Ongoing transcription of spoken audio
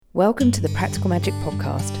Welcome to the Practical Magic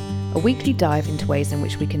Podcast, a weekly dive into ways in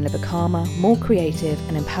which we can live a calmer, more creative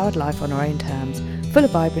and empowered life on our own terms, full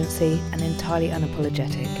of vibrancy and entirely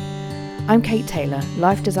unapologetic. I'm Kate Taylor,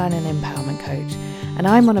 life design and empowerment coach, and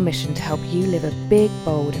I'm on a mission to help you live a big,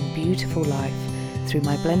 bold and beautiful life through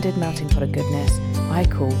my blended melting pot of goodness I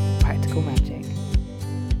call Practical Magic.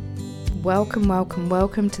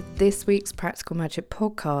 Welcome to this week's Practical Magic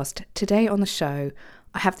Podcast. Today on the show,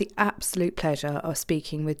 I have the absolute pleasure of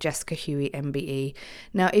speaking with Jessica Huey, MBE.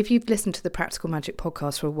 Now, if you've listened to the Practical Magic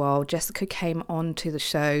podcast for a while, Jessica came on to the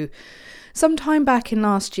show sometime back in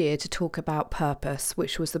last year to talk about Purpose,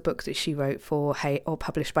 which was the book that she wrote for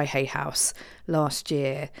published by Hay House last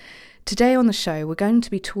year. Today on the show, we're going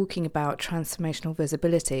to be talking about transformational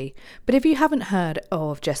visibility. But if you haven't heard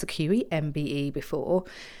of Jessica Huey, MBE, before,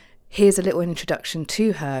 here's a little introduction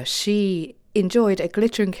to her. She enjoyed a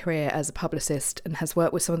glittering career as a publicist and has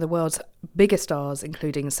worked with some of the world's biggest stars,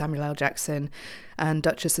 including Samuel L. Jackson and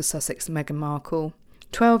Duchess of Sussex Meghan Markle.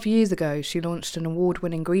 12 years ago, she launched an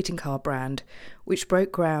award-winning greeting card brand, which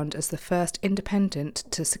broke ground as the first independent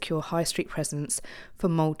to secure high street presence for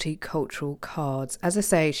multicultural cards. As I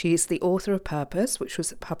say, she is the author of Purpose, which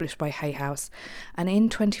was published by Hay House, and in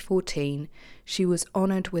 2014, she was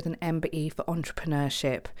honoured with an MBE for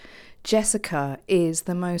entrepreneurship. Jessica is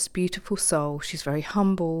the most beautiful soul. She's very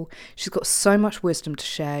humble. She's got so much wisdom to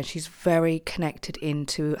share. She's very connected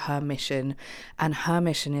into her mission, and her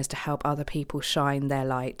mission is to help other people shine their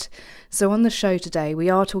light. So on the show today, we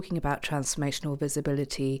are talking about transformational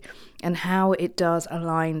visibility and how it does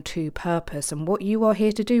align to purpose and what you are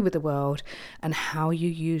here to do with the world and how you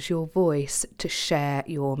use your voice to share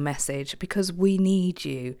your message, because we need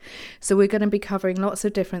you. So we're going to be covering lots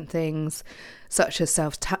of different things, such as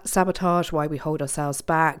self-sabotage, why we hold ourselves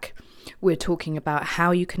back. We're talking about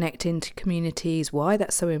how you connect into communities, why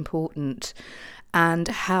that's so important, and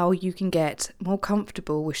how you can get more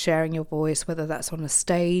comfortable with sharing your voice, whether that's on a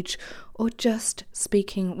stage or just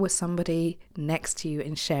speaking with somebody next to you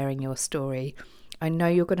and sharing your story. I know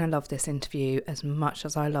you're going to love this interview as much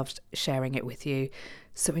as I loved sharing it with you,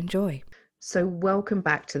 so enjoy. So welcome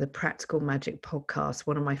back to the Practical Magic Podcast.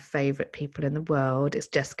 One of my favourite people in the world is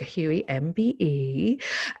Jessica Huey, MBE.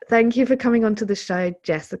 Thank you for coming onto the show,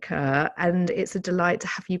 Jessica. And it's a delight to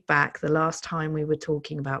have you back. The last time we were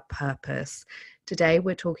talking about purpose. Today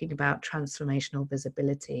we're talking about transformational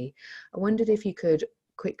visibility. I wondered if you could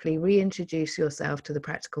quickly reintroduce yourself to the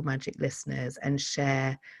Practical Magic listeners and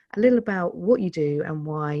share a little about what you do and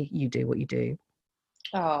why you do what you do.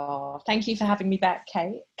 Oh, thank you for having me back,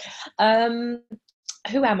 Kate. Who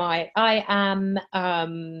am I? I am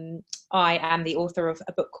the author of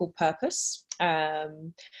a book called Purpose.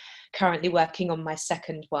 Currently working on my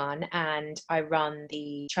second one, and I run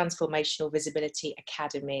the Transformational Visibility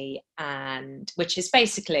Academy, and which is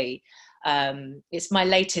basically it's my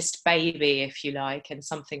latest baby, if you like, and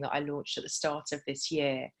something that I launched at the start of this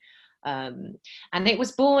year. And it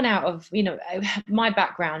was born out of, my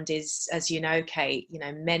background is, as you know, Kate,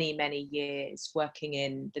 many years working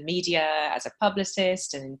in the media as a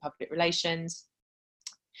publicist and in public relations,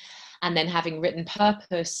 and then having written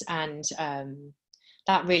Purpose, and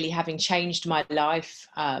that really having changed my life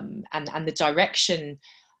and the direction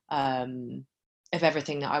of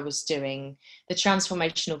everything that I was doing. The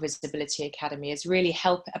Transformational Visibility Academy is really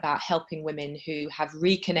about helping women who have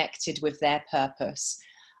reconnected with their purpose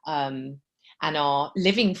and are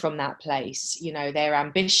living from that place. They're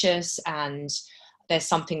ambitious and there's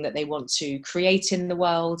something that they want to create in the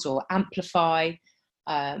world or amplify.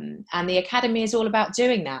 And the Academy is all about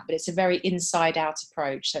doing that, but it's a very inside out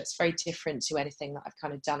approach. So it's very different to anything that I've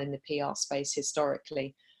kind of done in the PR space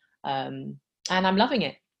historically. And I'm loving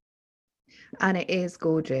it. And it is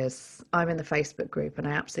gorgeous. I'm in the Facebook group and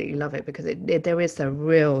I absolutely love it because there is a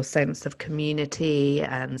real sense of community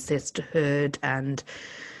and sisterhood and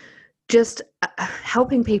just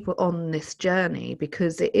helping people on this journey,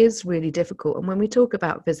 because it is really difficult. And when we talk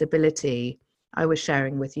about visibility, I was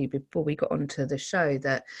sharing with you before we got onto the show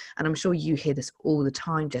that, and I'm sure you hear this all the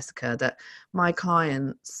time, Jessica, that my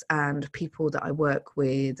clients and people that I work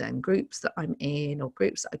with and groups that I'm in or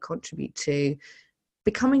groups that I contribute to,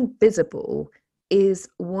 becoming visible is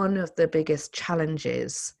one of the biggest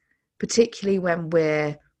challenges, particularly when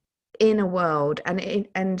we're in a world,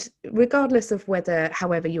 and regardless of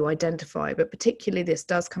however you identify, but particularly this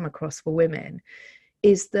does come across for women,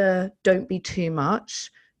 is the don't be too much,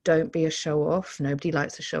 don't be a show off. Nobody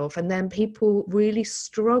likes a show off. And then people really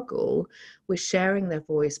struggle with sharing their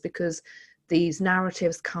voice because these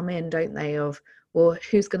narratives come in, don't they, of, well,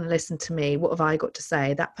 who's going to listen to me? What have I got to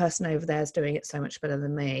say? That person over there is doing it so much better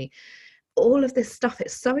than me. all of this stuff,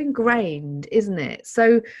 it's so ingrained, isn't it?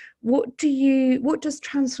 So what does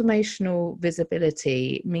transformational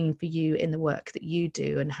visibility mean for you in the work that you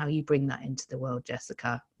do, and how you bring that into the world,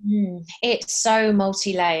 Jessica? It's so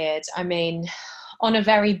multi-layered. I mean, on a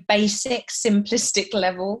very basic, simplistic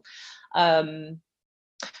level,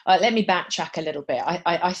 let me backtrack a little bit.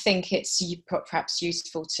 I think it's perhaps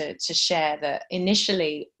useful to share that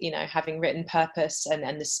initially, having written Purpose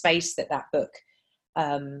and the space that book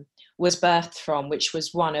was birthed from, which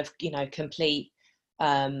was one of, complete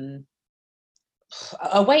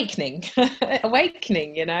awakening,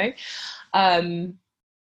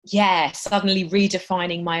 suddenly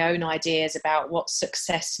redefining my own ideas about what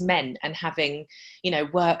success meant, and having,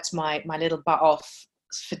 worked my little butt off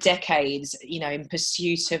for decades, in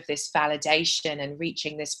pursuit of this validation and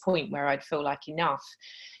reaching this point where I'd feel like enough,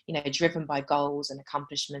 driven by goals and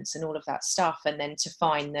accomplishments and all of that stuff. And then to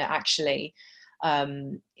find that actually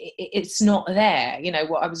it's not there,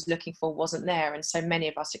 what I was looking for wasn't there. And so many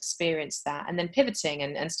of us experienced that, and then pivoting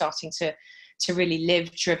and starting to really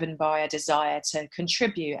live driven by a desire to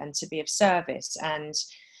contribute and to be of service, and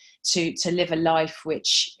to live a life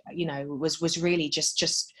which, was really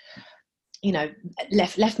just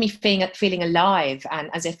left me feeling alive, and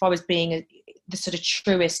as if I was being the sort of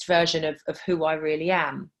truest version of who I really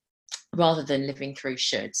am, rather than living through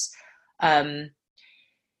shoulds.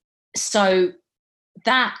 So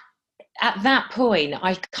that at that point,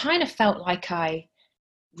 I kind of felt like I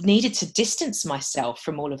needed to distance myself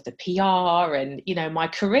from all of the PR and, my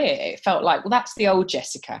career. It felt like, well, that's the old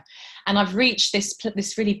Jessica. And I've reached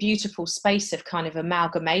this really beautiful space of kind of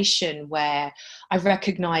amalgamation, where I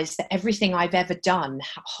recognize that everything I've ever done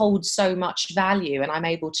holds so much value, and I'm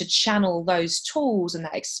able to channel those tools and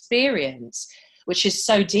that experience, which is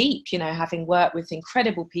so deep, having worked with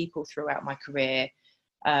incredible people throughout my career,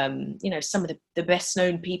 some of the best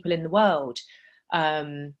known people in the world,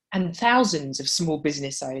 and thousands of small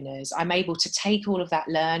business owners. I'm able to take all of that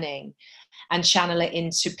learning and channel it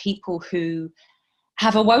into people who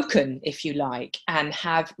have awoken, if you like, and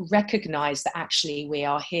have recognized that actually we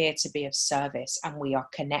are here to be of service, and we are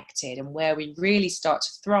connected. And where we really start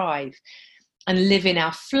to thrive and live in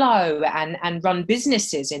our flow and run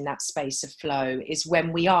businesses in that space of flow is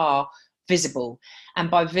when we are visible.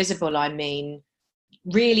 And by visible, I mean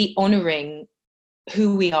really honoring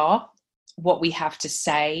who we are, what we have to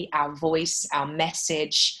say, our voice, our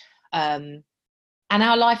message, and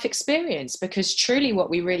our life experience. Because truly what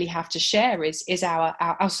we really have to share is our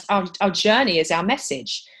journey, is our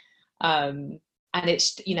message. And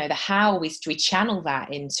it's, the how we channel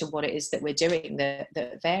that into what it is that we're doing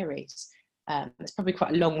that varies. It's probably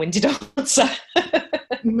quite a long-winded answer.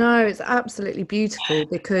 No, it's absolutely beautiful,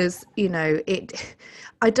 because,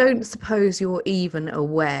 I don't suppose you're even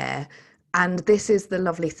aware. And this is the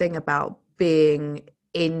lovely thing about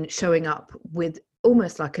showing up with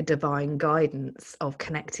almost like a divine guidance of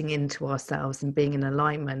connecting into ourselves and being in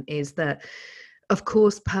alignment, is that, of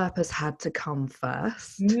course, purpose had to come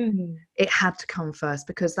first. It had to come first,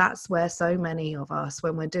 because that's where so many of us,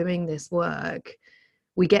 when we're doing this work,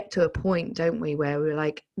 we get to a point, don't we, where we're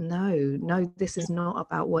like, no, this is not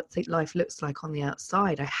about what life looks like on the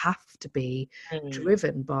outside. I have to be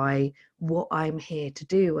driven by what I'm here to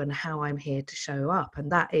do and how I'm here to show up.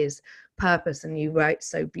 And that is purpose. And you write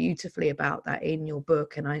so beautifully about that in your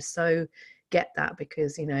book. And I so get that,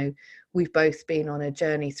 because, we've both been on a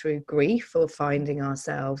journey through grief, or finding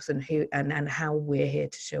ourselves and how we're here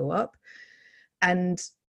to show up. And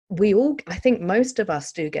I think most of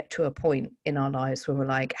us do get to a point in our lives where we're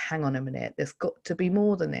like, hang on a minute, there's got to be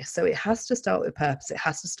more than this. So it has to start with purpose. It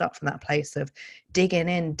has to start from that place of digging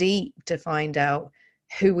in deep to find out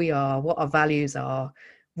who we are, what our values are,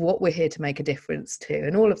 what we're here to make a difference to,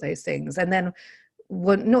 and all of those things. And then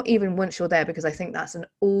not even once you're there, because I think that's an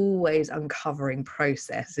always uncovering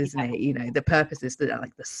process, isn't it? The purpose is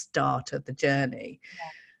like the start of the journey. Yeah.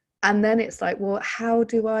 And then it's like, well, how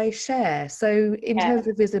do I share? So in terms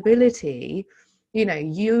of visibility,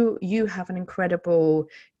 you have an incredible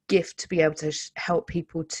gift to be able to help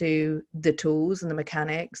people to the tools and the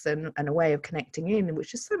mechanics and a way of connecting in,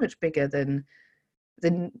 which is so much bigger than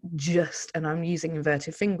just, and I'm using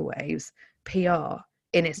inverted finger waves, PR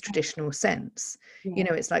in its traditional sense.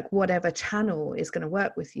 It's like whatever channel is going to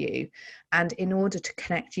work with you. And in order to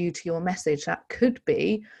connect you to your message, that could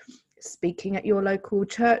be speaking at your local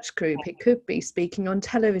church group, it could be speaking on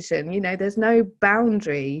television. There's no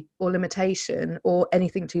boundary or limitation or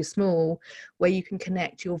anything too small where you can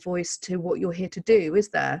connect your voice to what you're here to do, is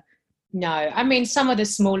there? No, I mean, some of the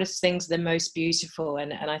smallest things are the most beautiful.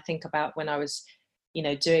 And I think about when I was,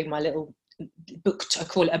 doing my little I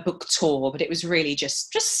call it a book tour, but it was really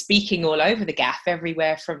just speaking all over the gaff,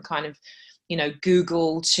 everywhere from kind of, you know,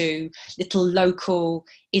 Google to little local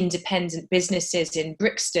independent businesses in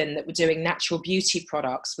Brixton that were doing natural beauty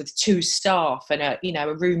products with 2 staff and a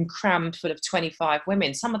room crammed full of 25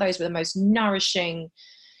 women. Some of those were the most nourishing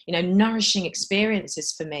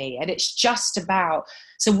experiences for me. And it's just about,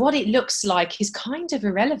 so what it looks like is kind of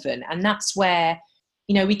irrelevant. And that's where,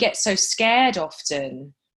 you know, we get so scared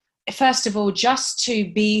often. First of all, just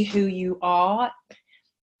to be who you are,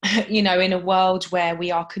 you know, in a world where we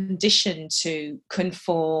are conditioned to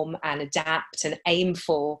conform and adapt and aim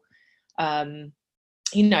for,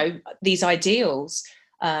 you know, these ideals,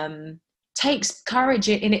 takes courage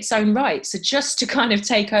in its own right. So just to kind of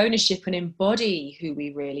take ownership and embody who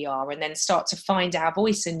we really are, and then start to find our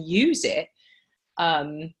voice and use it,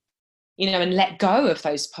 you know, and let go of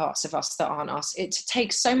those parts of us that aren't us. It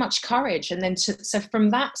takes so much courage. And then so from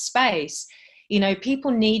that space, you know,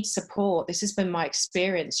 people need support. This has been my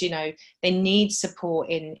experience. You know, they need support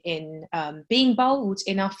in being bold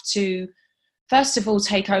enough to, first of all,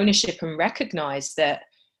 take ownership and recognize that,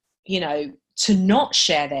 you know, to not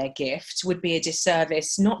share their gift would be a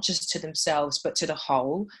disservice, not just to themselves, but to the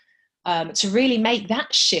whole. To really make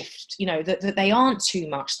that shift, you know, that they aren't too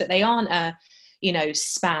much, that they aren't,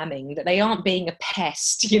 spamming, that they aren't being a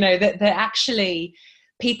pest, you know, that actually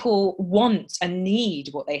people want and need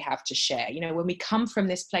what they have to share. You know, when we come from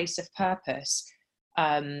this place of purpose,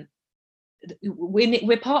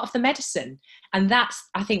 we're part of the medicine. And that's,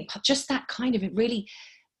 I think, just that kind of really,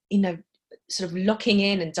 you know, sort of locking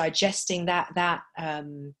in and digesting that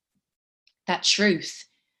truth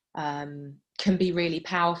can be really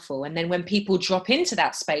powerful. And then when people drop into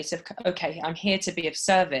that space of, okay, I'm here to be of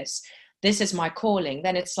service, this is my calling,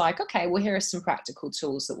 then it's like, okay, well, here are some practical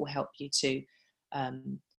tools that will help you to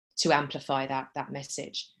amplify that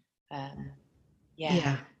message.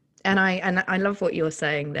 Yeah. And I love what you're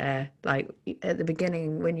saying there. Like at the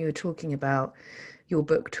beginning, when you were talking about your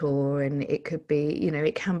book tour, and it could be, you know,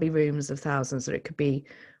 it can be rooms of thousands, or it could be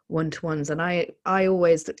one-to-ones. And I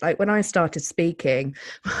always, like, when I started speaking,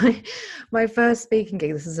 my first speaking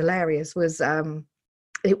gig, this is hilarious, was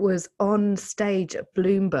it was on stage at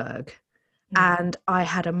Bloomberg. And I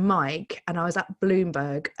had a mic, and I was at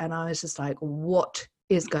Bloomberg, and I was just like, what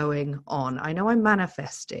is going on? I know I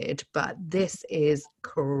manifested, but this is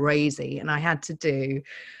crazy. And I had to do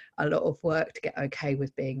a lot of work to get okay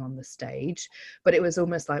with being on the stage. But it was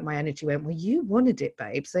almost like my energy went, well, you wanted it,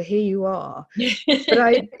 babe, so here you are. But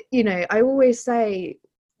I always say,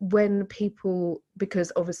 when people,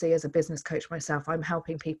 because obviously as a business coach myself, I'm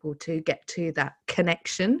helping people to get to that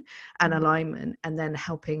connection and alignment, and then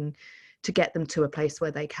helping to get them to a place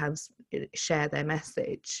where they can share their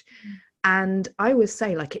message. And I always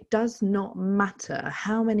say, like, it does not matter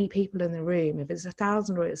how many people in the room, if it's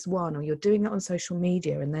 1,000 or it's 1, or you're doing it on social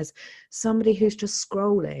media and there's somebody who's just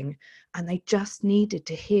scrolling and they just needed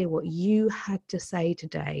to hear what you had to say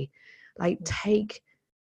today. Like, take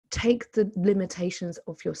the limitations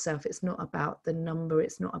of yourself. It's not about the number.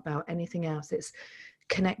 It's not about anything else. It's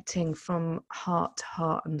connecting from heart to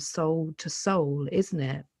heart and soul to soul, isn't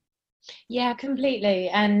it? Yeah, completely.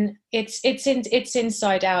 And it's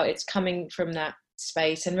inside out. It's coming from that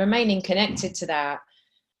space and remaining connected to that.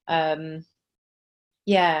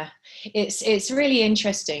 It's really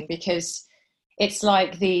interesting, because it's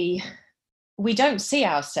like we don't see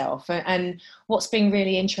ourselves. And what's been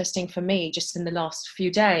really interesting for me just in the last few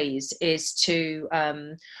days is to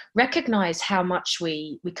recognize how much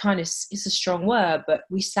we kind of, it's a strong word, but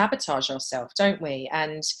we sabotage ourselves, don't we?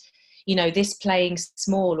 And you know, this playing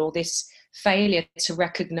small, or this failure to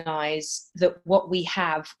recognize that what we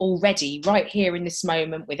have already right here in this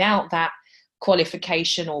moment, without that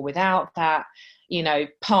qualification, or without that, you know,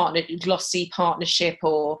 glossy partnership,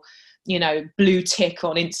 or, you know, blue tick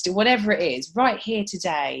on Insta, whatever it is, right here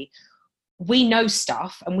today, we know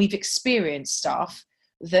stuff and we've experienced stuff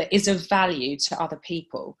that is of value to other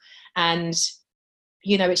people. And,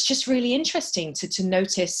 you know, it's just really interesting to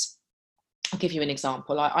notice. I'll give you an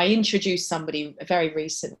example. I introduced somebody very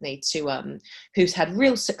recently to who's had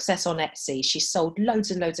real success on Etsy. She sold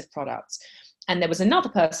loads and loads of products. And there was another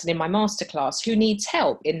person in my masterclass who needs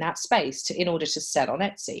help in that space in order to sell on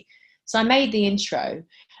Etsy. So I made the intro,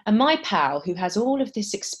 and my pal, who has all of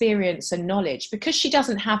this experience and knowledge, because she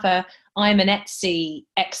doesn't have I'm an Etsy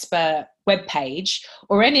expert webpage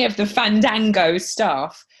or any of the Fandango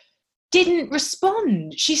stuff, didn't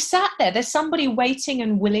respond. She sat there. There's somebody waiting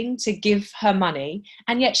and willing to give her money,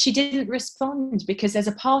 and yet she didn't respond, because there's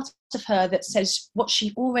a part of her that says what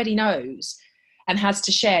she already knows and has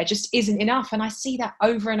to share just isn't enough. And I see that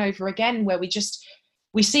over and over again, where we just,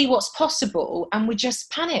 we see what's possible and we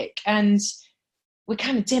just panic and we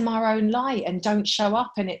kind of dim our own light and don't show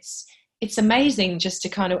up. And it's amazing just to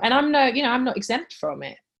kind of, and I'm not exempt from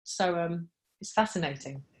it. So it's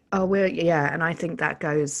fascinating. Oh, yeah. And I think that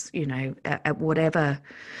goes, at whatever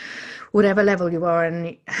level you are.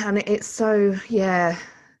 And it's so, yeah,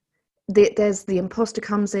 there's the imposter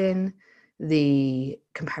comes in, the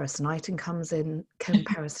comparisonitis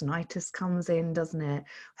comes in, doesn't it?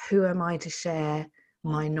 Who am I to share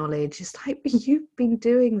my knowledge? It's like, you've been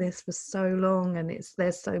doing this for so long, and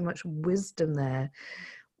there's so much wisdom there.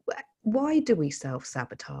 Why do we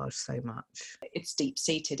self-sabotage so much? It's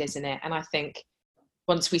deep-seated, isn't it? And I think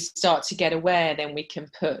once we start to get aware, then we can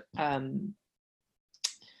put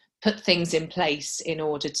things in place in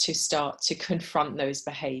order to start to confront those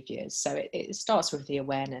behaviors. So it starts with the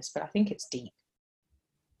awareness, but I think it's deep.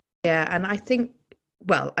 Yeah, and I think,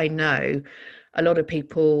 well, I know a lot of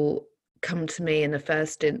people come to me in the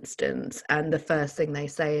first instance, and the first thing they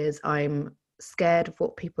say is, I'm scared of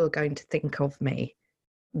what people are going to think of me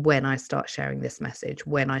when I start sharing this message,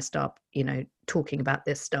 when I start, talking about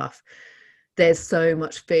this stuff. There's so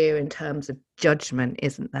much fear in terms of judgment,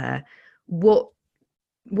 isn't there? What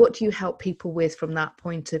do you help people with from that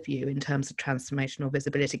point of view in terms of transformational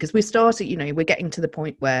visibility? Because we started, we're getting to the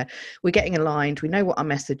point where we're getting aligned, we know what our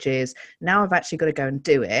message is. Now I've actually got to go and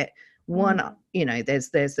do it. One, there's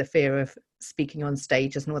the fear of speaking on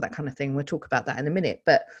stages and all that kind of thing. We'll talk about that in a minute.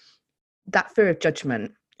 But that fear of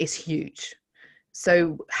judgment is huge.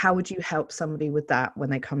 So how would you help somebody with that when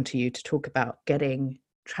they come to you to talk about getting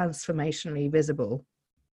transformationally visible?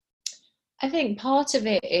 I think part of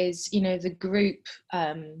it is, the group,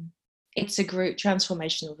 it's a group,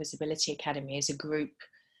 Transformational Visibility Academy is a group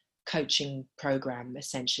coaching program,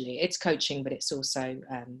 essentially. It's coaching, but it's also,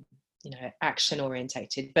 action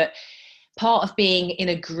orientated. But part of being in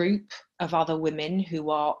a group of other women who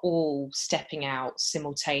are all stepping out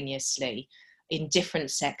simultaneously in different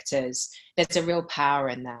sectors, there's a real power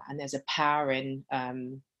in that. And there's a power in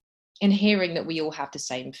hearing that we all have the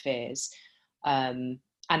same fears. And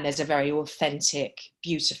there's a very authentic,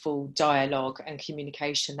 beautiful dialogue and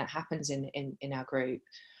communication that happens in our group.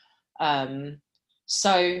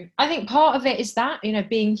 So I think part of it is that,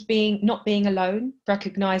 being not being alone,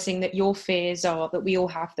 recognizing that your fears are that we all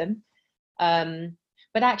have them.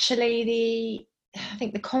 But actually, I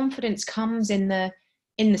think the confidence comes in the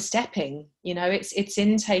stepping. It's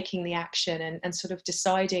in taking the action and sort of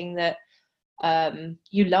deciding that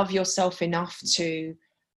you love yourself enough to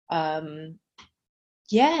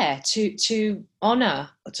honor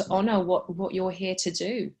what you're here to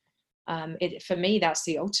do. For me, that's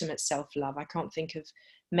the ultimate self-love. I can't think of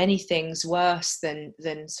many things worse than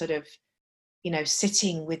sort of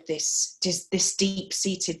sitting with this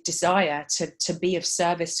deep-seated desire to be of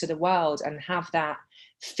service to the world and have that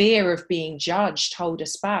fear of being judged hold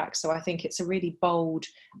us back. So I think it's a really bold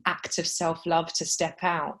act of self-love to step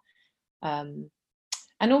out. And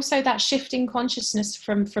also that shifting consciousness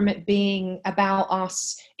from it being about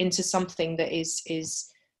us into something that is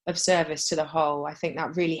of service to the whole. I think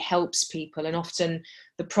that really helps people. And often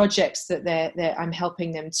the projects that I'm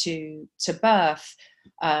helping them to birth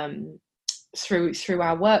through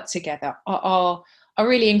our work together are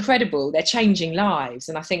really incredible. They're changing lives.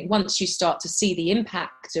 And I think once you start to see the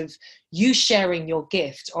impact of you sharing your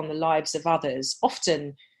gift on the lives of others,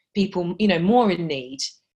 often people, more in need,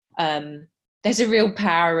 there's a real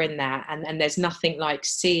power in that. And there's nothing like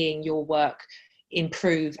seeing your work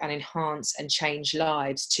improve and enhance and change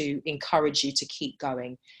lives to encourage you to keep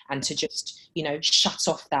going and to just, shut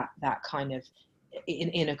off that kind of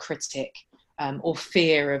inner critic or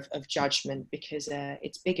fear of judgment, because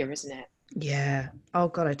it's bigger, isn't it? Yeah. Oh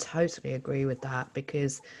God, I totally agree with that,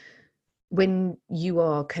 because when you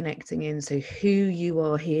are connecting into who you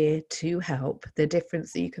are here to help, the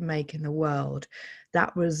difference that you can make in the world,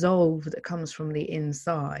 that resolve that comes from the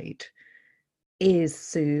inside is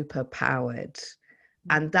super powered.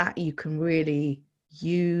 And that you can really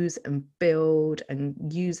use and build and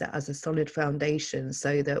use it as a solid foundation,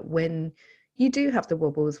 so that when you do have the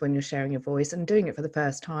wobbles when you're sharing your voice, and doing it for the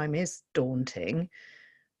first time is daunting,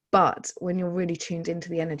 but when you're really tuned into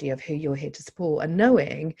the energy of who you're here to support, and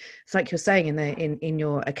knowing, it's like you're saying in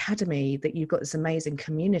your academy, that you've got this amazing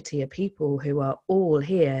community of people who are all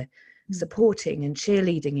here supporting and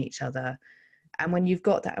cheerleading each other. And when you've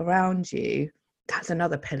got that around you, that's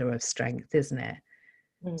another pillar of strength, isn't it?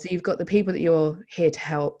 So you've got the people that you're here to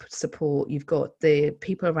help, support. You've got the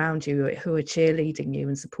people around you who are cheerleading you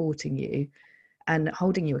and supporting you and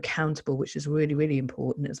holding you accountable, which is really, really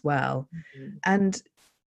important as well. And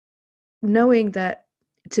knowing that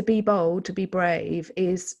to be bold, to be brave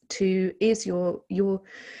is your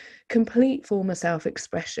complete form of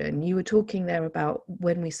self-expression. You were talking there about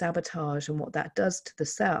when we sabotage and what that does to the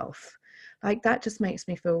self. Like, that just makes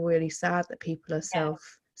me feel really sad that people are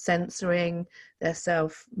self-censoring, they're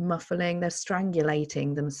self-muffling, they're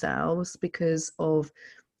strangulating themselves because of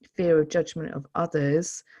fear of judgment of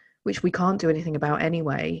others, which we can't do anything about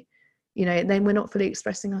anyway. You know, and then we're not fully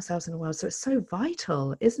expressing ourselves in the world. So it's so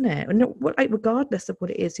vital, isn't it? And like, regardless of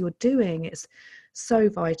what it is you're doing, it's so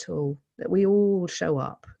vital that we all show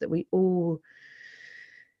up, that we all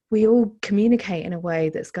communicate in a way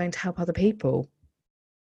that's going to help other people.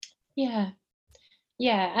 Yeah,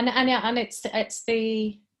 and it's I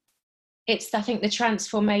think the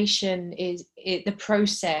transformation is the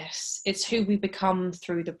process. It's who we become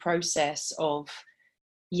through the process of,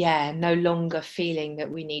 no longer feeling that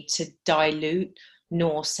we need to dilute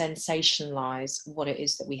nor sensationalize what it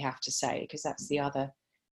is that we have to say, because that's the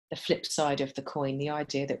flip side of the coin, the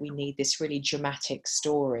idea that we need this really dramatic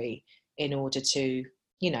story in order to,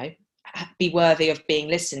 be worthy of being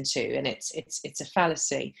listened to, and it's a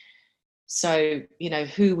fallacy. So,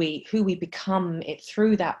 who we become it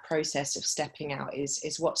through that process of stepping out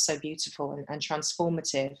is what's so beautiful and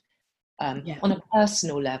transformative. On a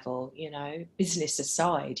personal level, business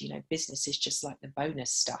aside, business is just like the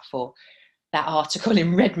bonus stuff, or that article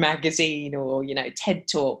in Red Magazine, or TED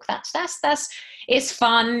Talk. That's it's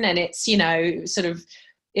fun, and it's sort of,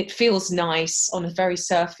 it feels nice on a very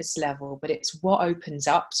surface level, but it's what opens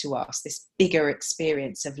up to us this bigger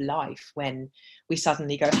experience of life when we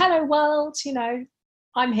suddenly go, hello world,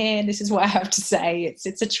 I'm here, this is what I have to say.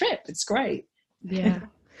 It's a trip. It's great. Yeah.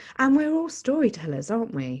 And we're all storytellers,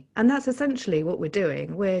 aren't we? And that's essentially what we're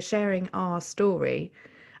doing. We're sharing our story,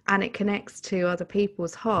 and it connects to other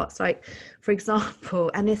people's hearts. Like, for example,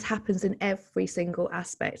 and this happens in every single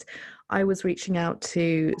aspect. I was reaching out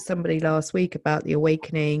to somebody last week about the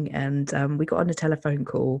awakening, and we got on a telephone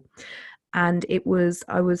call. And I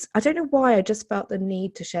don't know why, I just felt the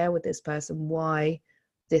need to share with this person why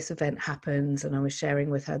this event happens. And I was sharing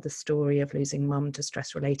with her the story of losing mum to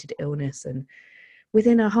stress-related illness, and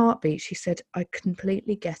within a heartbeat, she said, I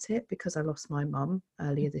completely get it, because I lost my mum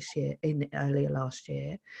earlier last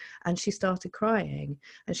year. And she started crying,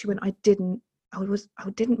 and she went, I didn't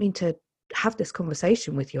mean to have this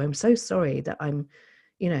conversation with you. I'm so sorry that I'm,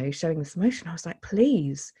 showing this emotion. I was like,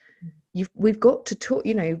 please, we've got to talk,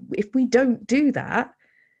 if we don't do that,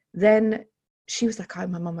 then she was like, my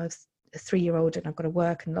mum was a 3-year-old and I've got to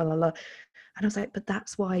work and la la la. And I was like, but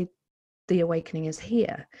that's why the awakening is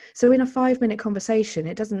here. So in a 5-minute conversation,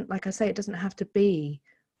 it doesn't, like I say, it doesn't have to be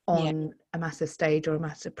on a massive stage or a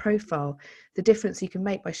massive profile. The difference you can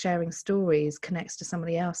make by sharing stories connects to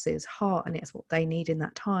somebody else's heart, and it's what they need in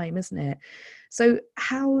that time, isn't it? So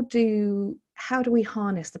how do we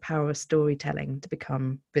harness the power of storytelling to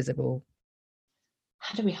become visible?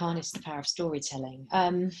 How do we harness the power of storytelling?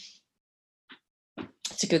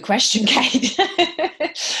 It's a good question, Kate.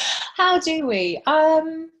 How do we?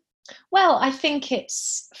 Well, I think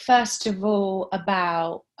it's first of all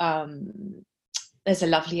about, there's a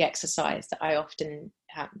lovely exercise that I often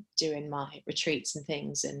do in my retreats and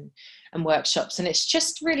things and workshops, and it's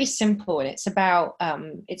just really simple, and it's about,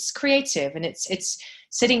 it's creative, and it's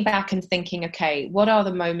sitting back and thinking, okay, what are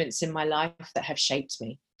the moments in my life that have shaped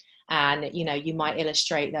me? And, you might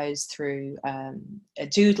illustrate those through a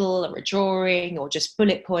doodle or a drawing, or just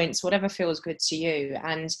bullet points, whatever feels good to you.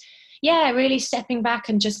 And really stepping back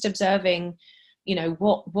and just observing,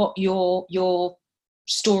 what your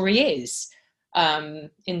story is,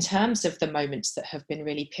 in terms of the moments that have been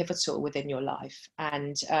really pivotal within your life.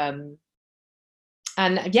 I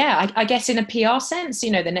guess in a PR sense, the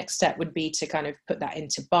next step would be to kind of put that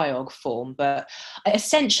into biog form. But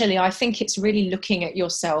essentially, I think it's really looking at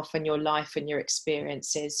yourself and your life and your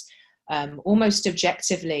experiences, almost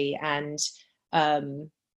objectively, and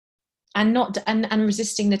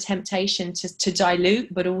resisting the temptation to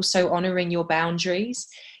dilute, but also honoring your boundaries.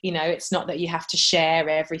 It's not that you have to share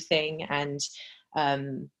everything, and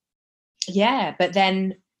but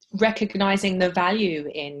then recognizing the value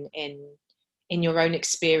in your own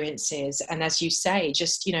experiences, and as you say,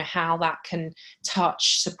 just how that can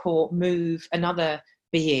touch, support, move another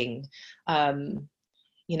being.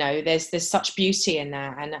 There's such beauty in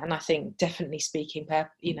that, and I think, definitely speaking,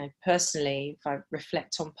 personally, if I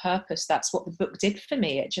reflect on purpose, that's what the book did for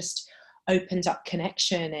me. It just opened up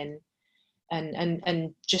connection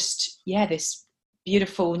and just this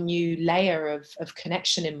beautiful new layer of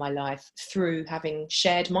connection in my life through having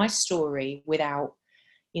shared my story without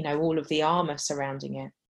all of the armor surrounding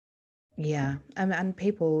it. Yeah. And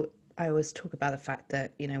people, I always talk about the fact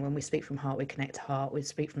that, you know, when we speak from heart, we connect to heart. We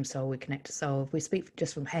speak from soul, we connect to soul. If we speak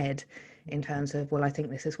just from head, in terms of, well, I think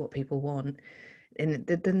this is what people want, and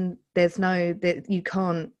then there's no, that you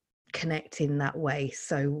can't connect in that way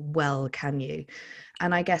so well, can you?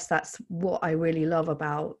 And I guess that's what I really love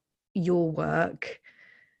about your work,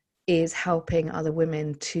 is helping other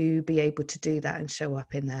women to be able to do that and show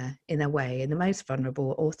up in their way, in the most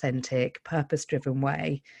vulnerable, authentic, purpose-driven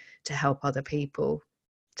way, to help other people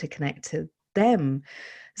to connect to them.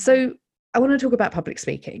 So I want to talk about public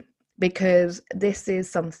speaking, because this is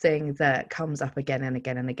something that comes up again and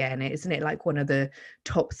again and again. Isn't it like one of the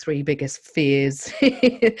top 3 biggest fears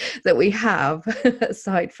that we have,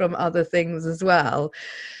 aside from other things as well?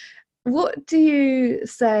 What do you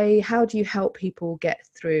say, how do you help people get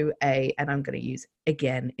through and I'm going to use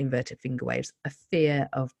again inverted finger waves, a fear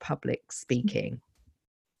of public speaking?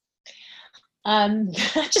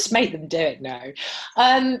 Just make them do it. No.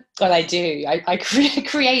 Well, I do. I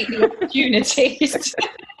create the opportunities.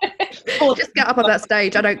 Just get up on that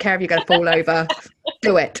stage. I don't care if you're going to fall over.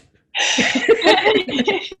 Do it.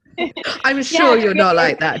 I'm sure you're not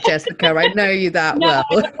like that, Jessica. I know you that well.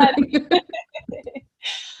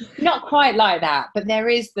 Not quite like that, but there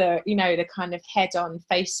is the, you know, the kind of head on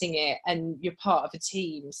facing it, and you're part of a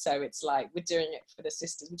team. So it's like, we're doing it for the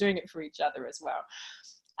sisters, we're doing it for each other as well.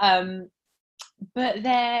 But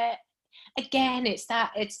there, again, it's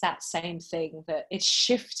that same thing, that it's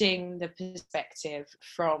shifting the perspective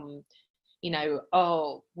from, you know,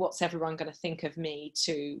 oh, what's everyone going to think of me,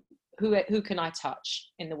 to who can I touch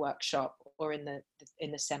in the workshop or in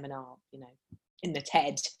the seminar, you know, in the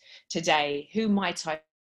TED today, who might I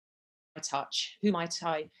touch, who might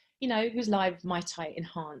I, you know, whose life might I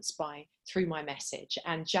enhance through my message,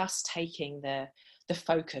 and just taking the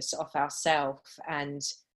focus off ourselves. And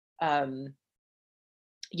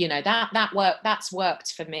you know, that's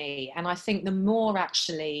worked for me. And I think the more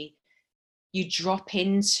actually you drop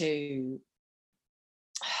into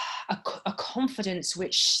a confidence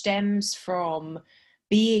which stems from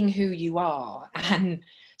being who you are and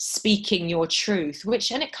speaking your truth,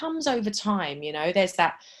 and it comes over time, you know, there's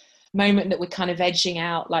that moment that we're kind of edging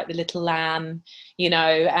out like the little lamb, you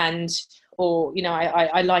know, or, you know,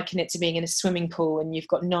 I liken it to being in a swimming pool and you've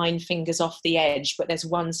got 9 fingers off the edge, but there's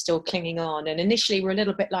one still clinging on. And initially we're a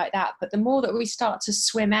little bit like that, but the more that we start to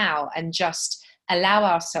swim out and just allow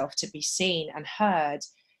ourselves to be seen and heard,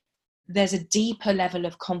 there's a deeper level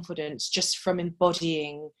of confidence just from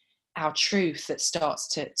embodying our truth that starts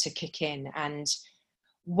to kick in. And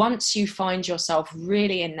once you find yourself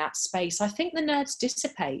really in that space, I think the nerves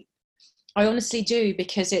dissipate. I honestly do,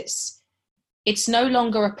 because it's no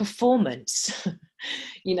longer a performance.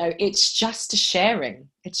 You know, it's just a sharing.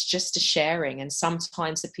 And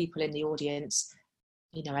sometimes the people in the audience,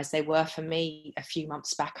 you know, as they were for me a few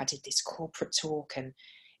months back, I did this corporate talk, and it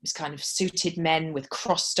was kind of suited men with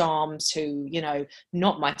crossed arms who, you know,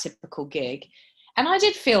 not my typical gig. And I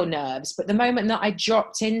did feel nerves, but the moment that I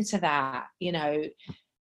dropped into that, you know,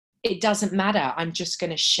 it doesn't matter. I'm just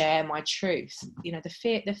going to share my truth. You know, the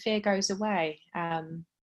fear goes away.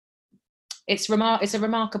 It's a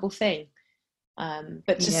remarkable thing.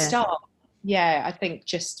 But to start, I think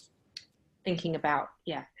just thinking about,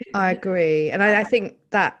 I agree. And I think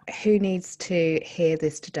that who needs to hear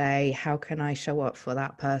this today, how can I show up for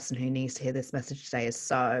that person who needs to hear this message today, is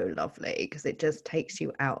so lovely, because it just takes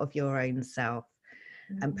you out of your own self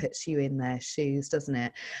and puts you in their shoes, doesn't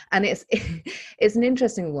it? And it's an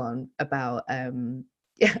interesting one about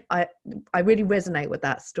I really resonate with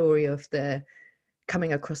that story of the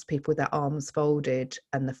coming across people with their arms folded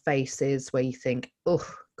and the faces where you think, oh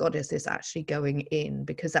God, is this actually going in?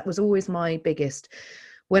 Because that was always my biggest,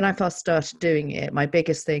 when I first started doing it, my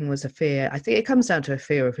biggest thing was a fear. I think it comes down to a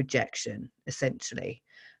fear of rejection, essentially,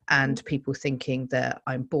 and people thinking that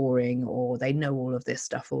I'm boring, or they know all of this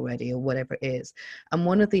stuff already, or whatever it is. And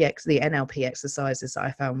one of the NLP exercises that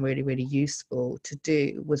I found really, really useful to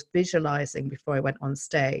do was visualizing, before I went on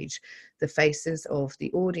stage, the faces of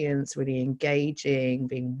the audience really engaging,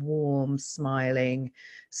 being warm, smiling.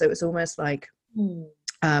 So it was almost like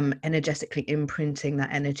energetically imprinting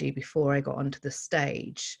that energy before I got onto the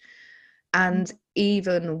stage. And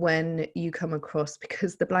even when you come across,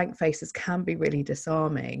 because the blank faces can be really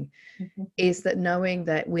disarming, is that knowing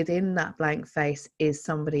that within that blank face is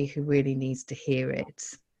somebody who really needs to hear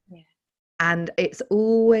it. Yeah. And it's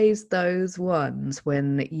always those ones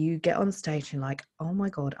when you get on stage and you're like, oh my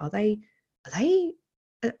God, are they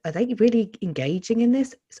really engaging in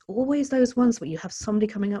this? It's always those ones where you have somebody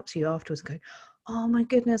coming up to you afterwards and going, oh my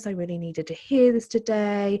goodness, I really needed to hear this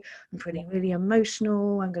today. I'm feeling really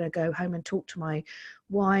emotional. I'm going to go home and talk to my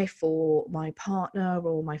wife or my partner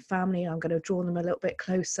or my family. I'm going to draw them a little bit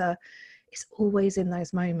closer. It's always in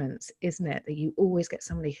those moments, isn't it, that you always get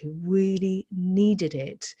somebody who really needed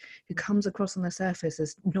it, who comes across on the surface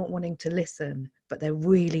as not wanting to listen, but they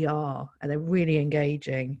really are, and they're really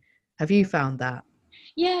engaging. Have you found that?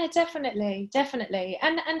 Yeah, definitely, definitely.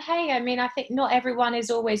 And hey, I mean, I think not everyone is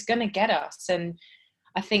always going to get us, and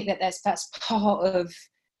I think that that's part of,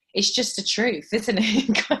 it's just the truth, isn't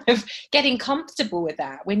it? Kind of getting comfortable with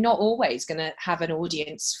that. We're not always going to have an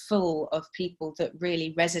audience full of people that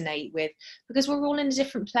really resonate with, because we're all in a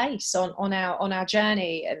different place on our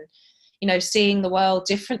journey, and seeing the world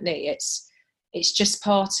differently. It's just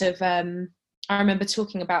part of. I remember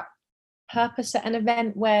talking about purpose at an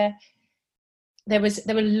event where there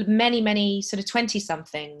were many sort of 20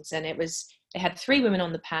 somethings, and they had 3 women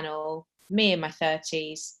on the panel, me in my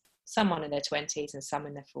 30s, someone in their 20s, and some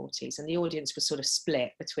in their 40s, and the audience was sort of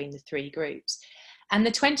split between the 3 groups. And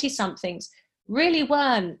the 20 somethings really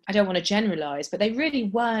weren't, I don't want to generalize, but they really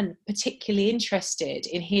weren't particularly interested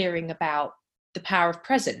in hearing about the power of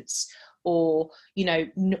presence, or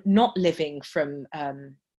not living from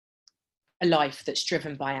a life that's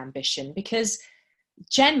driven by ambition, because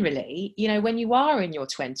generally, when you are in your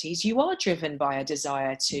 20s, you are driven by a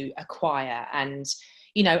desire to acquire and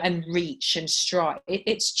and reach and strive.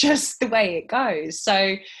 It's just the way it goes.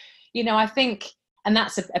 So I think, and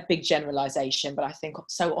that's a big generalization, but I think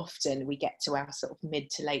so often we get to our sort of mid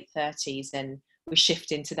to late 30s and we shift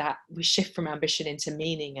from ambition into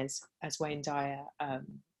meaning, as Wayne Dyer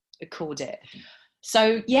called it.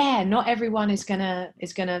 So yeah, not everyone is gonna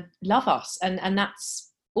love us, and that's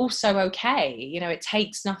also okay. It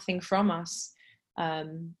takes nothing from us.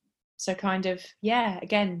 So kind of, yeah,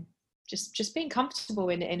 again, just being comfortable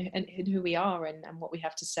in who we are and what we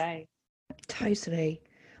have to say. Totally.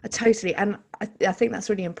 And I think that's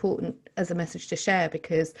really important as a message to share,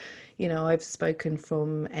 because I've spoken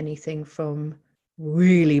from anything from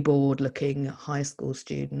really bored looking high school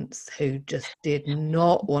students who just did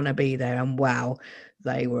not want to be there, and wow,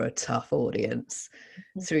 they were a tough audience,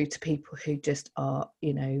 through to people who just are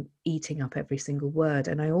eating up every single word.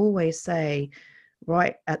 And I always say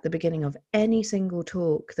right at the beginning of any single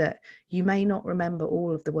talk that you may not remember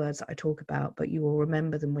all of the words that I talk about, but you will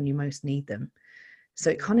remember them when you most need them.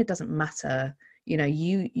 So it kind of doesn't matter,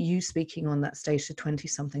 you speaking on that stage to 20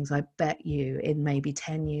 somethings. I bet you in maybe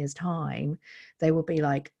 10 years time, they will be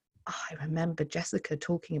like, oh, I remember Jessica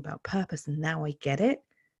talking about purpose and now I get it.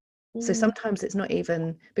 So sometimes it's not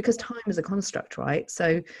even, because time is a construct, right?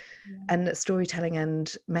 So, and storytelling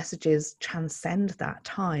and messages transcend that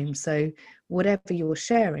time. So whatever you're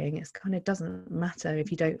sharing, it kind of doesn't matter if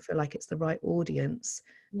you don't feel like it's the right audience.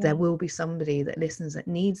 There will be somebody that listens that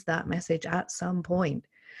needs that message at some point.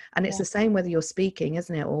 And it's the same whether you're speaking,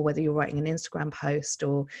 isn't it? Or whether you're writing an Instagram post,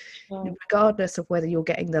 or regardless of whether you're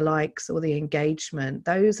getting the likes or the engagement,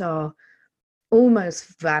 those are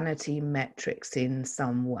almost vanity metrics in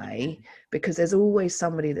some way, because there's always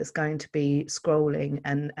somebody that's going to be scrolling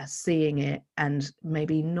and seeing it and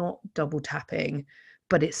maybe not double tapping,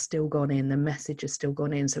 but it's still gone in, the message has still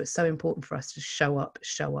gone in. So it's so important for us to show up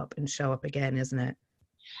and show up again, isn't it?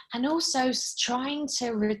 And also trying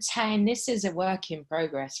to retain, this is a work in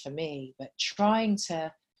progress for me, but trying to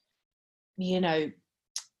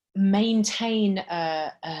maintain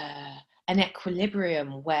an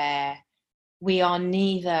equilibrium where we are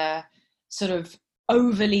neither sort of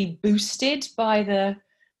overly boosted by the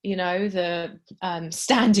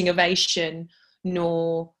standing ovation,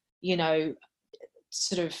 nor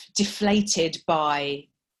sort of deflated by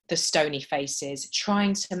the stony faces.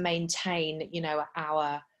 Trying to maintain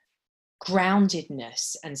our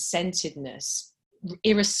groundedness and centeredness,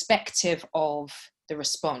 irrespective of the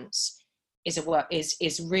response,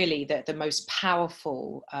 is really the most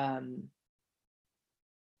powerful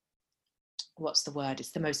what's the word?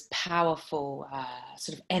 It's the most powerful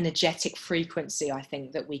sort of energetic frequency, I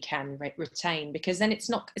think, that we can retain, because then it's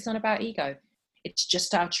not about ego. It's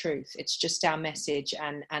just our truth. It's just our message,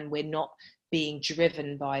 and we're not being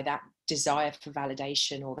driven by that desire for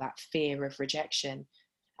validation or that fear of rejection.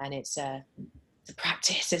 And it's a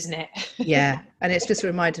practice, isn't it? Yeah, and it's just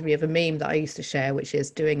reminded me of a meme that I used to share, which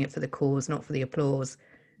is doing it for the cause, not for the applause.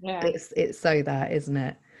 Yeah, it's so that, isn't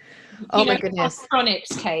it? Oh my goodness.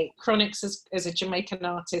 Chronixx, Kate. Chronixx is a Jamaican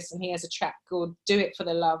artist, and he has a track called "Do It for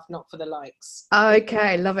the Love, Not for the Likes."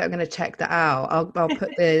 Okay, love it. I'm going to check that out. I'll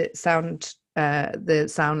put the sound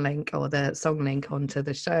link or the song link onto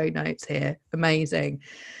the show notes here. Amazing.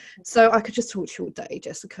 So I could just talk to you all day,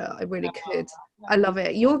 Jessica. I really could. I love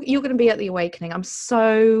it. You're going to be at the Awakening. I'm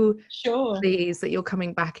so pleased that you're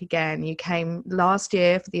coming back again. You came last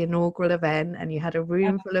year for the inaugural event and you had a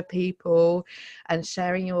room full of people and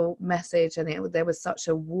sharing your message, and there was such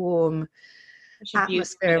a warm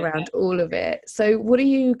atmosphere around all of it. So what are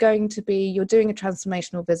you going to be, you're doing a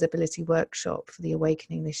transformational visibility workshop for the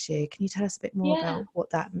Awakening this year. Can you tell us a bit more about what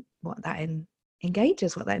that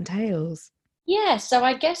engages, what that entails? Yeah, so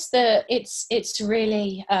I guess it's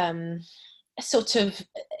really sort of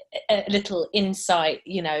a little insight,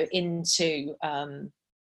 into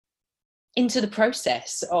the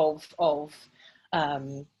process of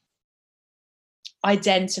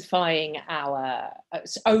identifying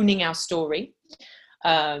owning our story,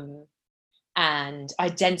 and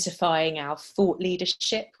identifying our thought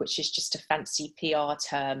leadership, which is just a fancy PR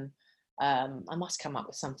term. I must come up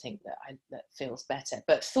with something that feels better.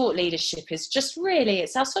 But thought leadership is just really,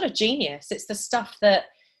 it's our sort of genius. It's the stuff that,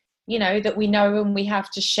 that we know and we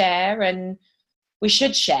have to share, and we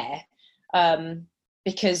should share,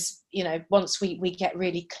 because, once we get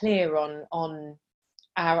really clear on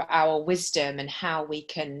our wisdom and how we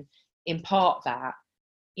can impart that,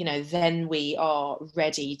 then we are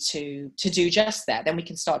ready to do just that. Then we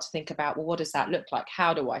can start to think about, well, what does that look like?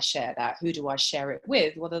 How do I share that? Who do I share it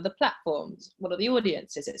with? What are the platforms? What are the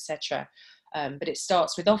audiences, etc.? But it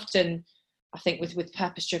starts with, often, I think, with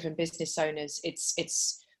purpose-driven business owners,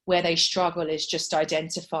 it's where they struggle is just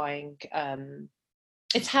identifying.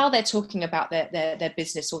 It's how they're talking about their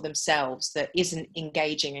business or themselves that isn't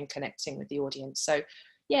engaging and connecting with the audience. So,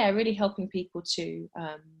 yeah, really helping people to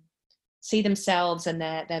see themselves and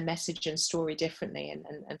their message and story differently,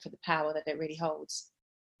 and for the power that it really holds.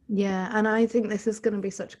 Yeah, and I think this is going to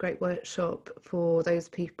be such a great workshop for those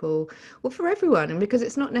people, well, for everyone, and because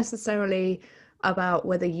it's not necessarily about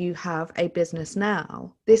whether you have a business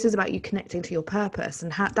now. This is about you connecting to your purpose,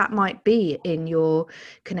 and how that might be in your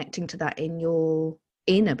connecting to that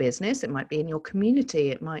in a business. It might be in your community.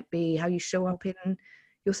 It might be how you show up in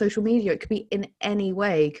your social media. It could be in any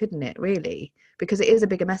way, couldn't it, really? Because it is a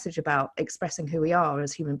bigger message about expressing who we are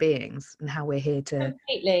as human beings and how we're here to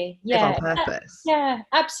live our purpose. Yeah,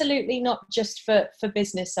 absolutely. Not just for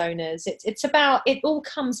business owners. It's about, it all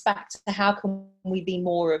comes back to how can we be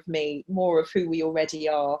more of me, more of who we already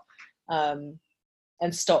are, and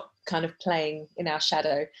stop kind of playing in our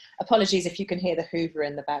shadow. Apologies if you can hear the Hoover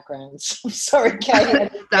in the background. I'm sorry,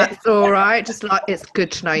 Kate. That's all right. Just like, it's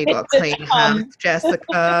good to know you've got a clean house,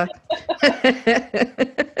 Jessica.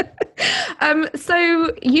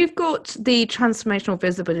 So you've got the Transformational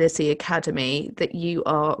Visibility Academy that you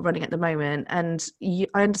are running at the moment, and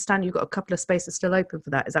I understand you've got a couple of spaces still open for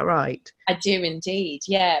that. Is that right? I do indeed.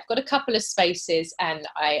 Yeah, I've got a couple of spaces, and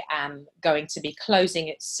I am going to be closing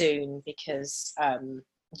it soon because,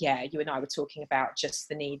 you and I were talking about just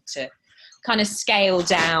the need to kind of scale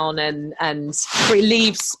down and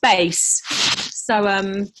leave space. So,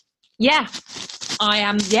 I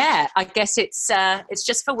am. Yeah, I guess it's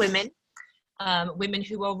just for women. Women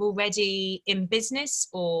who are already in business,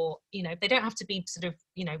 or they don't have to be sort of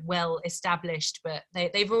well established, but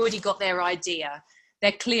they've already got their idea.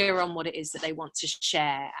 They're clear on what it is that they want to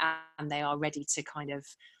share, and they are ready to kind of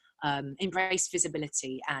embrace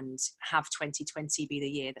visibility and have 2020 be the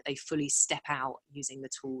year that they fully step out using the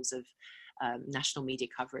tools of national media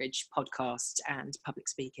coverage, podcast, and public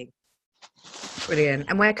speaking. Brilliant.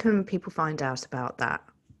 And where can people find out about that?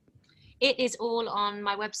 It is all on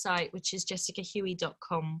my website, which is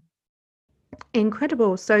jessicahuey.com.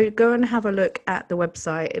 Incredible. So go and have a look at the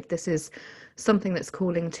website if this is something that's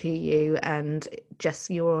calling to you. And Jess,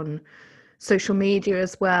 you're on social media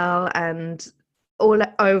as well, and all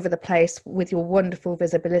over the place with your wonderful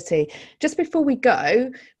visibility. Just before we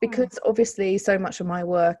go, because obviously so much of my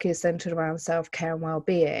work is centered around self-care and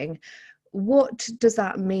well-being, what does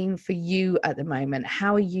that mean for you at the moment?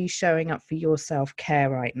 How are you showing up for your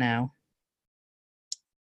self-care right now?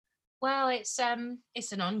 Well, it's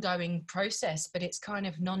an ongoing process, but it's kind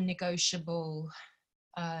of non-negotiable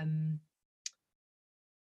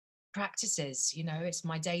practices. It's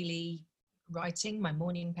my daily writing, my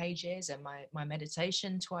morning pages, and my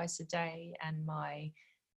meditation twice a day, and my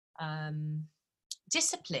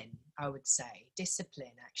discipline, I would say.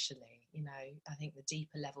 Discipline, actually. I think the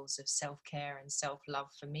deeper levels of self-care and self-love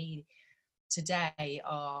for me today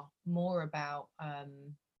are more about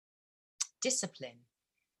discipline.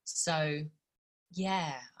 So,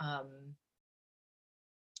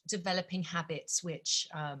 developing habits which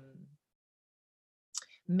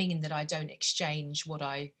mean that I don't exchange what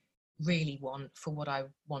I really want for what I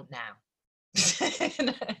want now.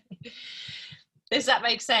 Does that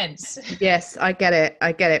make sense? Yes, I get it,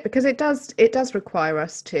 because it does require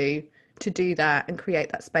us to do that and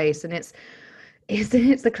create that space. And it's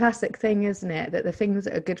the classic thing, isn't it, that the things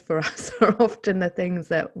that are good for us are often the things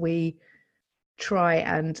that we try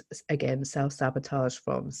and, again, self-sabotage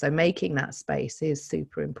from. So making that space is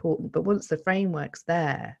super important. But once the framework's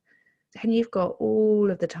there, then you've got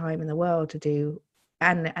all of the time in the world to do,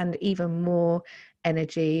 and even more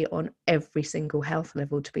energy on every single health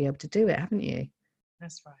level to be able to do it, haven't you?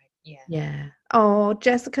 That's right. Yeah. Oh,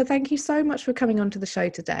 Jessica, thank you so much for coming onto the show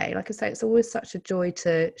today. Like I say, it's always such a joy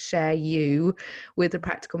to share you with the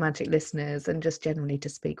Practical Magic listeners, and just generally to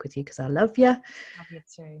speak with you, because I love you. Love you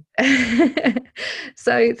too.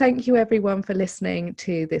 So thank you everyone for listening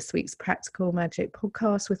to this week's Practical Magic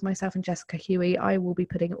podcast with myself and Jessica Huey. I will be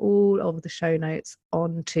putting all of the show notes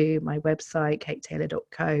onto my website,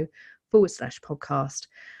 katetaylor.co/podcast.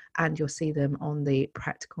 And you'll see them on the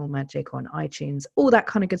Practical Magic on iTunes, all that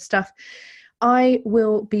kind of good stuff. I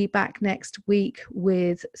will be back next week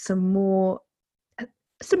with some more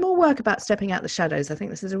work about stepping out the shadows. I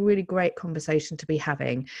think this is a really great conversation to be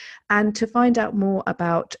having. And to find out more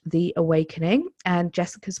about The Awakening and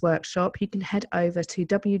Jessica's workshop, you can head over to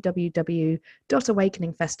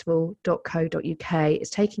www.awakeningfestival.co.uk. It's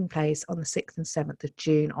taking place on the 6th and 7th of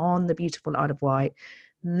June on the beautiful Isle of Wight.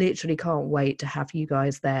 Literally can't wait to have you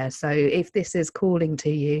guys there. So if this is calling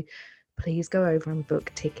to you, please go over and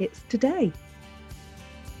book tickets today.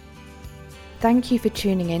 Thank you for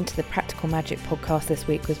tuning in to the Practical Magic podcast this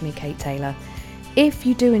week with me, Kate Taylor. If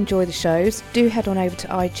you do enjoy the shows, do head on over to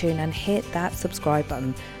iTunes and hit that subscribe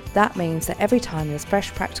button. That means that every time there's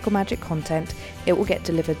fresh Practical Magic content, it will get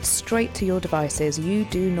delivered straight to your devices. You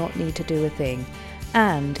do not need to do a thing.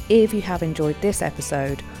 And if you have enjoyed this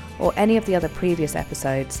episode or any of the other previous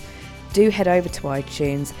episodes, do head over to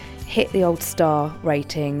iTunes, hit the old star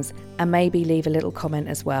ratings, and maybe leave a little comment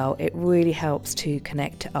as well. It really helps to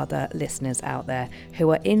connect to other listeners out there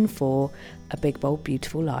who are in for a big, bold,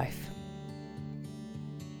 beautiful life.